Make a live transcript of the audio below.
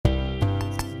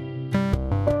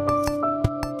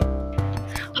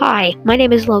Hi, my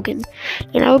name is Logan,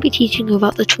 and I will be teaching you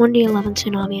about the 2011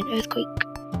 tsunami and earthquake.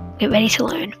 Get ready to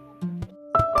learn.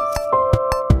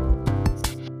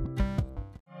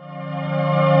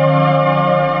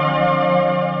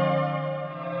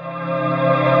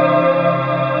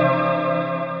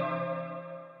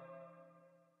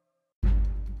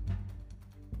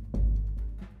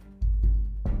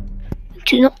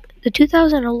 The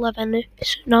 2011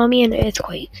 tsunami and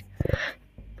earthquake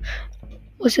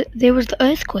there was the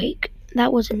earthquake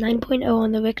that was a 9.0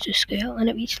 on the Richter scale, and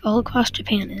it reached all across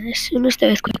Japan. And as soon as the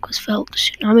earthquake was felt, the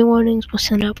tsunami warnings were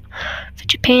sent up for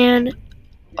Japan,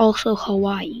 also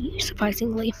Hawaii.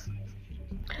 Surprisingly,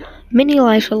 many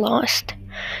lives were lost,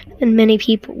 and many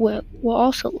people were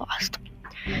also lost.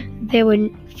 There were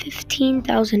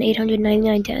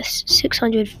 15,899 deaths,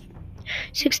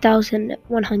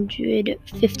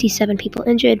 6,157 people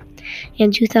injured,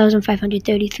 and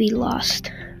 2,533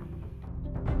 lost.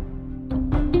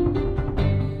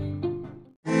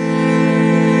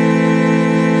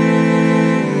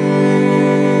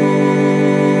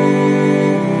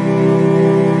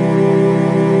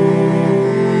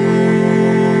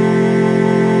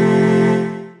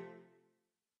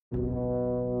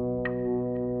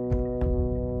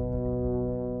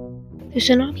 The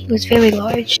tsunami was very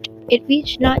large. It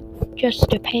reached not just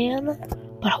Japan,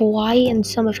 but Hawaii and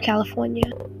some of California.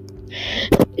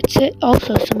 It hit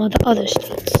also some of the other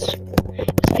states.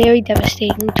 It was very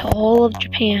devastating to all of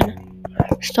Japan,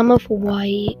 some of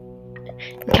Hawaii,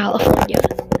 and California.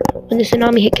 When the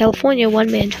tsunami hit California, one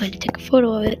man tried to take a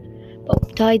photo of it,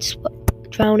 but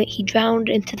drowning. He drowned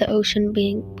into the ocean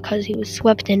because he was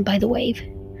swept in by the wave.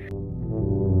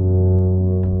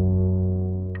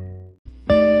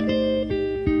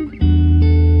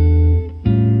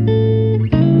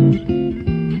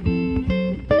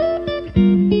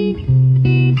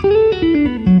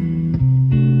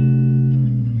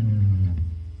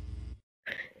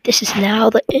 This is now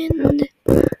the end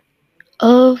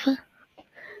of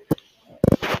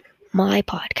my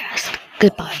podcast.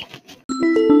 Goodbye.